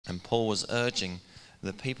And Paul was urging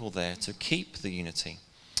the people there to keep the unity.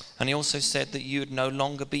 And he also said that you would no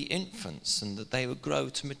longer be infants, and that they would grow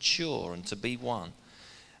to mature and to be one.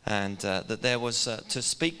 And that there was to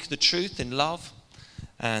speak the truth in love.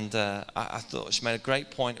 And I thought she made a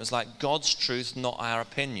great point. It was like God's truth, not our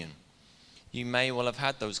opinion. You may well have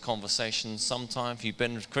had those conversations sometime if you've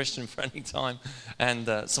been a Christian for any time,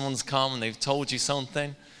 and someone's come and they've told you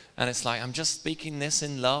something, and it's like, I'm just speaking this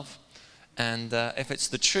in love. And if it's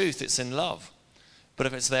the truth, it's in love. But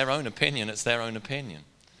if it's their own opinion, it's their own opinion.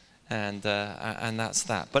 And that's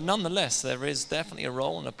that. But nonetheless, there is definitely a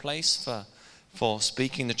role and a place for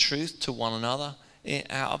speaking the truth to one another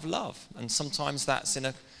out of love. And sometimes that's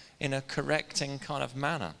in a correcting kind of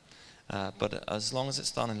manner. But as long as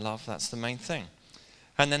it's done in love, that's the main thing.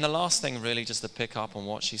 And then the last thing, really, just to pick up on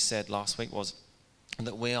what she said last week, was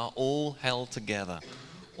that we are all held together,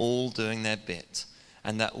 all doing their bit.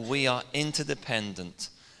 And that we are interdependent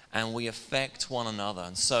and we affect one another.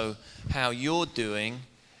 And so how you're doing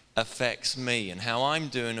affects me, and how I'm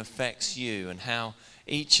doing affects you, and how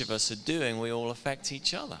each of us are doing, we all affect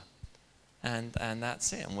each other. And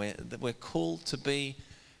that's it. And we're called to be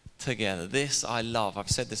together. This I love. I've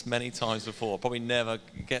said this many times before. I'll probably never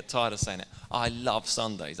get tired of saying it. I love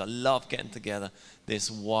Sundays. I love getting together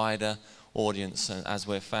this wider audience as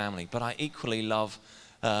we're family. But I equally love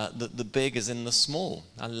the big as in the small.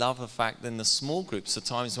 I love the fact that in the small groups, the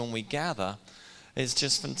times when we gather, is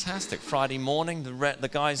just fantastic. Friday morning, the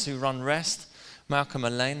guys who run Rest, Malcolm,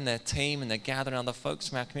 Elaine, their team, and they're gathering other folks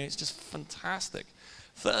from our community. It's just fantastic.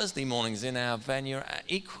 Thursday mornings in our venue are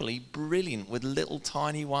equally brilliant, with little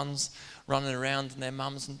tiny ones running around and their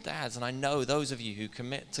mums and dads. And I know those of you who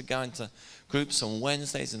commit to going to groups on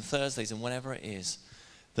Wednesdays and Thursdays and whenever it is,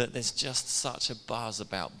 that there's just such a buzz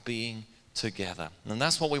about being together. And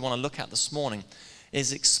that's what we want to look at this morning,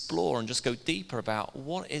 is explore and just go deeper about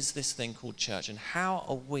what is this thing called church and how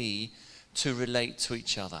are we to relate to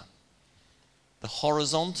each other. The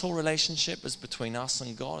horizontal relationship is between us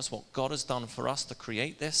and God. It's what God has done for us to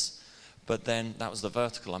create this. But then, that was the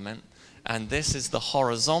vertical I meant. And this is the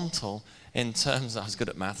horizontal in terms, I was good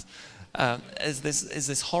at maths, is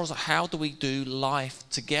this horizontal. How do we do life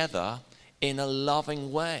together in a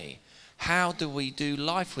loving way? How do we do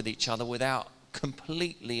life with each other without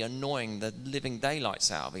completely annoying the living daylights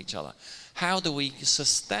out of each other? How do we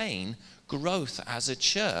sustain growth as a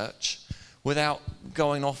church without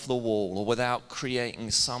going off the wall, or without creating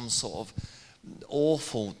some sort of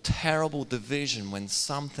awful, terrible division when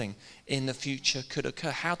something in the future could occur?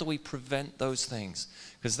 How do we prevent those things?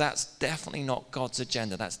 Because that's definitely not God's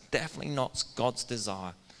agenda. That's definitely not God's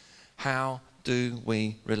desire. How do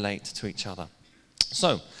we relate to each other?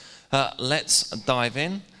 So, let's dive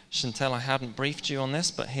in. Chantel, I hadn't briefed you on this,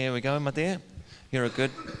 but here we go, my dear. You're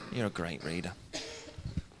a great reader.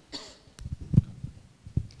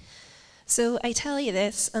 So I tell you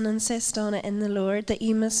this and insist on it in the Lord, that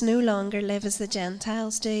you must no longer live as the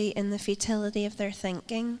Gentiles do in the futility of their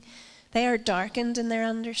thinking. They are darkened in their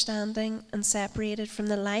understanding and separated from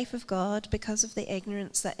the life of God because of the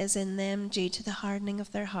ignorance that is in them due to the hardening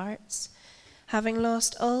of their hearts. Having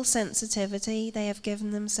lost all sensitivity, they have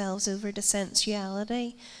given themselves over to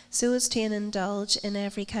sensuality, so as to indulge in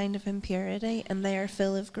every kind of impurity, and they are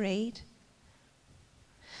full of greed.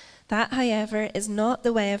 That, however, is not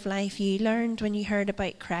the way of life you learned when you heard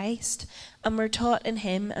about Christ and were taught in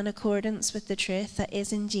him in accordance with the truth that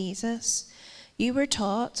is in Jesus. You were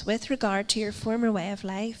taught, with regard to your former way of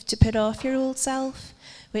life, to put off your old self,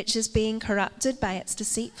 which is being corrupted by its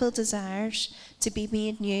deceitful desires, to be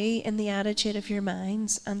made new in the attitude of your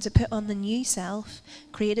minds, and to put on the new self,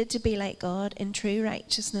 created to be like God in true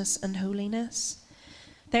righteousness and holiness.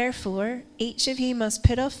 Therefore, each of you must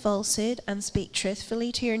put off falsehood and speak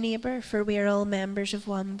truthfully to your neighbour, for we are all members of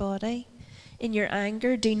one body. In your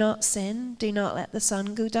anger, do not sin. Do not let the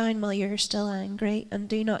sun go down while you are still angry, and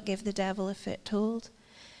do not give the devil a foothold.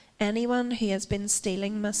 Anyone who has been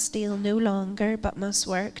stealing must steal no longer, but must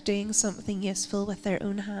work, doing something useful with their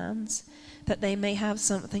own hands, that they may have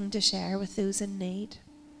something to share with those in need.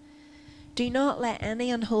 Do not let any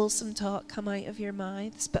unwholesome talk come out of your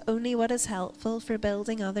mouths, but only what is helpful for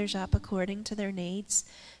building others up according to their needs,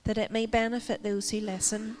 that it may benefit those who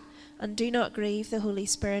listen. And do not grieve the Holy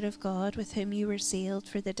Spirit of God, with whom you were sealed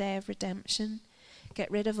for the day of redemption. Get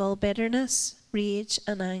rid of all bitterness, rage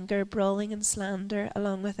and anger, brawling and slander,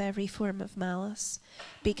 along with every form of malice.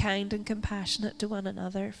 Be kind and compassionate to one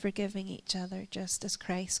another, forgiving each other, just as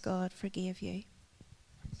Christ God forgave you.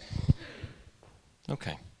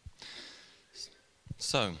 Okay.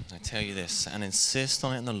 So, I tell you this, and insist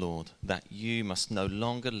on it in the Lord, that you must no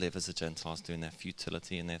longer live as the Gentiles do in their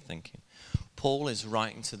futility and their thinking. Paul is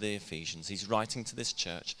writing to the Ephesians. He's writing to this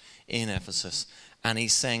church in Ephesus, and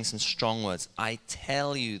he's saying some strong words. I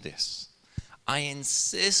tell you this. I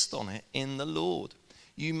insist on it in the Lord.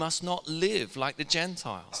 You must not live like the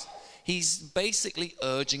Gentiles. He's basically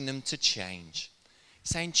urging them to change.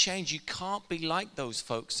 Saying change. You can't be like those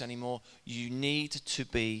folks anymore. You need to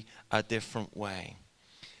be a different way.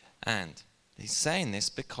 And he's saying this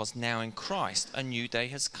because now in Christ a new day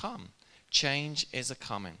has come. Change is a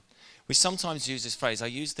coming. We sometimes use this phrase. I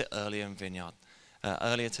used it earlier in Vineyard,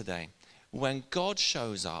 earlier today. When God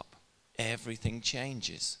shows up, everything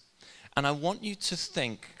changes. And I want you to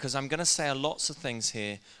think, because I'm going to say lots of things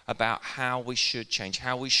here about how we should change,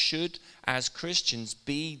 how we should, as Christians,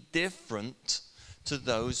 be different to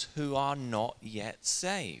those who are not yet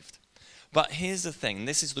saved. But here's the thing,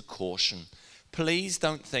 this is the caution. Please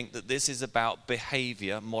don't think that this is about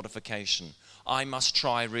behavior modification. I must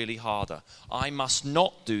try really harder. I must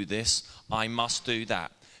not do this. I must do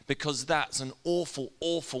that. Because that's an awful,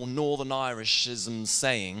 awful Northern Irishism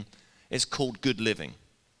saying. It's called good living.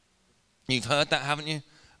 You've heard that, haven't you?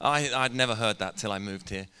 I'd never heard that till I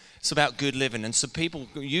moved here. It's about good living. And so people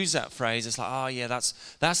use that phrase. It's like, oh yeah,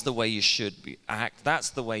 that's the way you should act.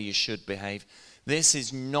 That's the way you should behave. This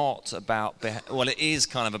is not about, well, it is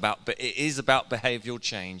kind of about, but it is about behavioral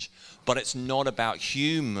change. But it's not about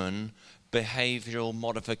human behavioral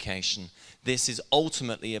modification. This is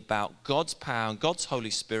ultimately about God's power and God's Holy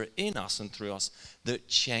Spirit in us and through us that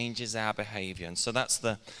changes our behavior. And so that's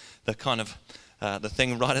the kind of the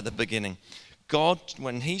thing right at the beginning. God,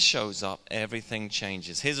 when he shows up, everything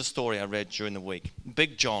changes. Here's a story I read during the week.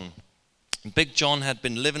 Big John. Big John had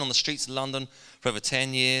been living on the streets of London for over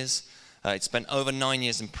 10 years. He'd spent over 9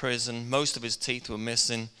 years in prison. Most of his teeth were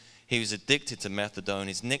missing. He was addicted to methadone.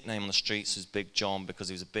 His nickname on the streets was Big John because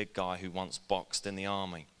he was a big guy who once boxed in the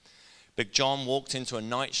army. Big John walked into a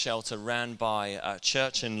night shelter ran by a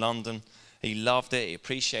church in London. He loved it. He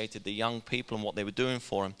appreciated the young people and what they were doing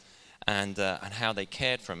for him and how they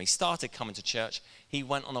cared for him. He started coming to church. He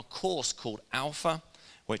went on a course called Alpha,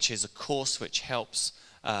 which is a course which helps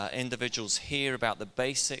individuals hear about the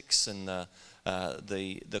basics and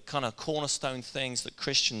the kind of cornerstone things that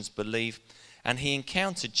Christians believe. And he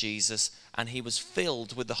encountered Jesus, and he was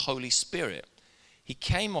filled with the Holy Spirit. He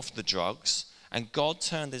came off the drugs, and God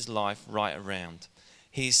turned his life right around.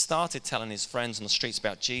 He started telling his friends on the streets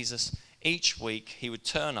about Jesus. Each week, he would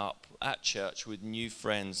turn up at church with new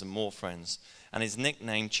friends and more friends. And his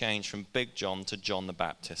nickname changed from Big John to John the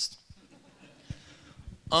Baptist.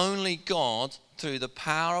 Only God, through the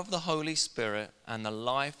power of the Holy Spirit and the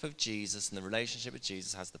life of Jesus and the relationship with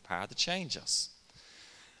Jesus, has the power to change us.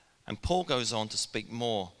 And Paul goes on to speak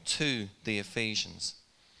more to the Ephesians.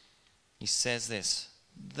 He says this,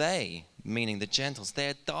 they, meaning the Gentiles,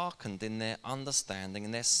 they're darkened in their understanding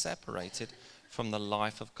and they're separated from the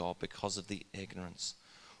life of God because of the ignorance.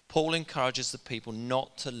 Paul encourages the people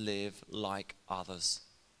not to live like others,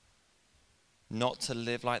 not to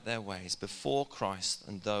live like their ways before Christ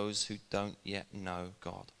and those who don't yet know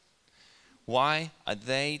God. Why are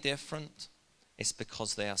they different? It's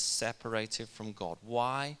because they are separated from God.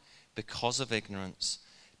 Why? Because of ignorance,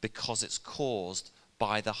 because it's caused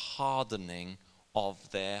by the hardening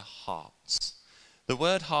of their hearts. The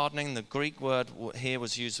word hardening, the Greek word here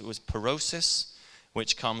was used, it was porosis,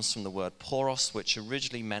 which comes from the word poros, which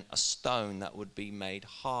originally meant a stone that would be made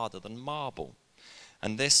harder than marble.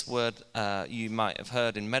 And this word you might have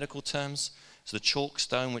heard in medical terms. So the chalk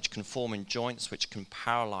stone, which can form in joints, which can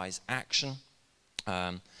paralyze action.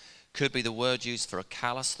 Could be the word used for a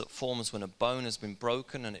callus that forms when a bone has been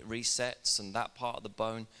broken and it resets and that part of the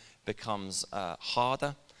bone becomes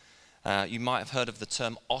harder. You might have heard of the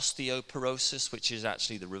term osteoporosis, which is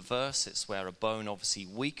actually the reverse. It's where a bone obviously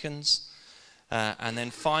weakens. And then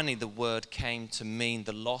finally the word came to mean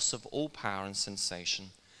the loss of all power and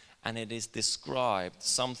sensation. And it is described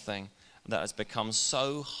something that has become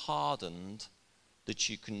so hardened that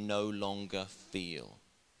you can no longer feel.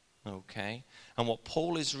 Okay? And what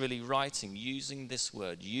Paul is really writing, using this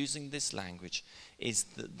word, using this language, is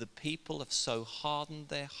that the people have so hardened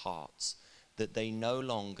their hearts that they no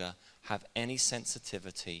longer have any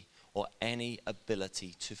sensitivity or any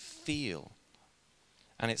ability to feel.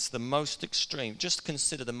 And it's the most extreme. Just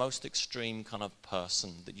consider the most extreme kind of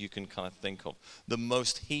person that you can kind of think of. The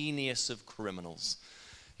most heinous of criminals.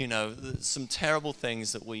 You know, some terrible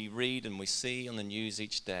things that we read and we see on the news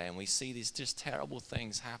each day. And we see these just terrible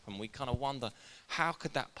things happen. We kind of wonder, how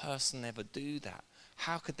could that person ever do that?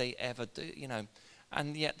 How could they ever do, you know?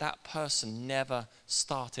 And yet that person never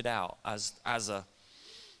started out as a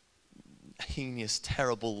heinous,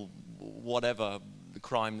 terrible, whatever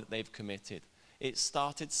crime that they've committed. it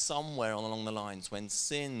started somewhere along the lines when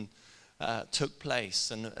sin took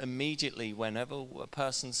place. And immediately, whenever a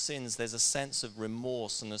person sins, there's a sense of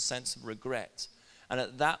remorse and a sense of regret. And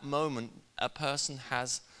at that moment, a person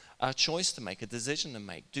has a choice to make, a decision to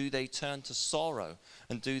make. Do they turn to sorrow?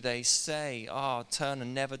 And do they say, turn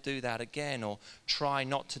and never do that again, or try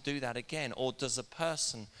not to do that again? Or does a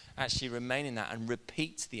person actually remain in that and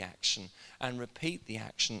repeat the action and repeat the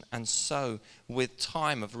action? And so with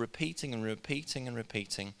time of repeating and repeating and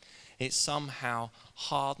repeating, it somehow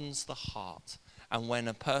hardens the heart. And when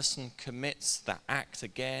a person commits that act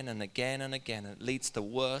again and again and again, it leads to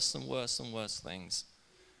worse and worse and worse things.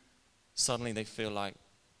 Suddenly they feel like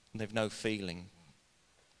they've no feeling.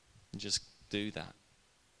 Just do that.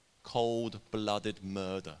 Cold-blooded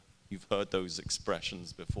murder. You've heard those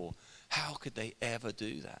expressions before. How could they ever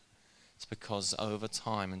do that? It's because over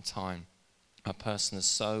time and time, a person has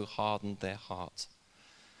so hardened their heart.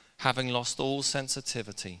 Having lost all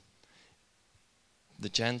sensitivity, the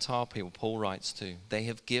Gentile people, Paul writes to, they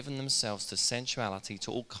have given themselves to sensuality,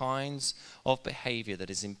 to all kinds of behavior that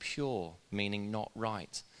is impure, meaning not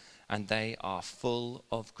right. And they are full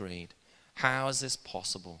of greed. How is this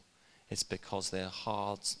possible? It's because their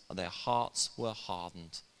hearts were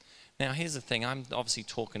hardened. Now, here's the thing. I'm obviously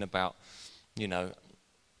talking about,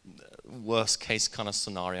 worst case kind of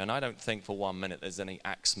scenario. And I don't think for 1 minute there's any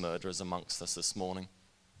axe murderers amongst us this morning.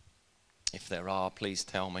 If there are, please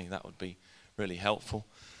tell me. That would be really helpful.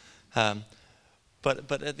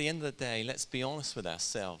 But at the end of the day, let's be honest with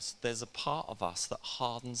ourselves. There's a part of us that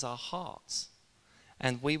hardens our hearts.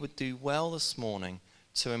 And we would do well this morning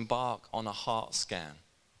to embark on a heart scan.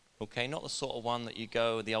 Okay, not the sort of one that you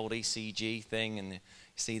go, the old ECG thing, and you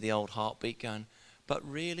see the old heartbeat going. But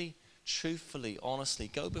really, truthfully, honestly,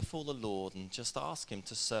 go before the Lord and just ask him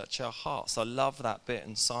to search our hearts. I love that bit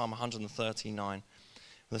in Psalm 139.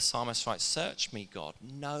 The psalmist writes, "Search me, God,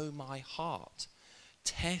 know my heart.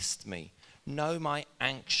 Test me, know my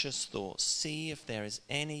anxious thoughts. See if there is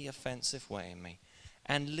any offensive way in me,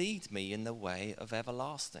 and lead me in the way of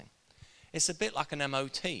everlasting." It's a bit like an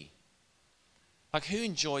MOT. Like, who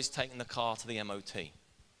enjoys taking the car to the MOT?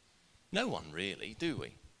 No one really, do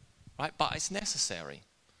we? Right? But it's necessary.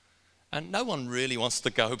 And no one really wants to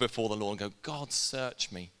go before the Lord and go, "God,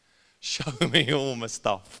 search me. Show me all my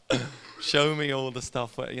stuff. Show me all the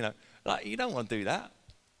stuff." Where, you don't want to do that.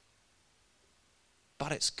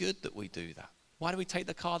 But it's good that we do that. Why do we take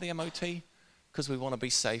the car to the MOT? Because we want to be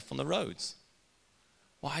safe on the roads.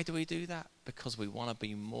 Why do we do that? Because we want to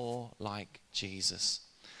be more like Jesus.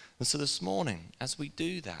 And so this morning, as we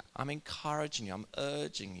do that, I'm encouraging you, I'm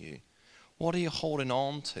urging you. What are you holding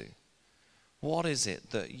on to? What is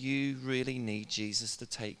it that you really need Jesus to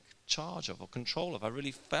take charge of or control of? I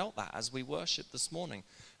really felt that as we worshiped this morning.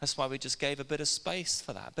 That's why we just gave a bit of space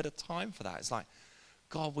for that, a bit of time for that. It's like,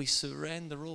 God, we surrender all.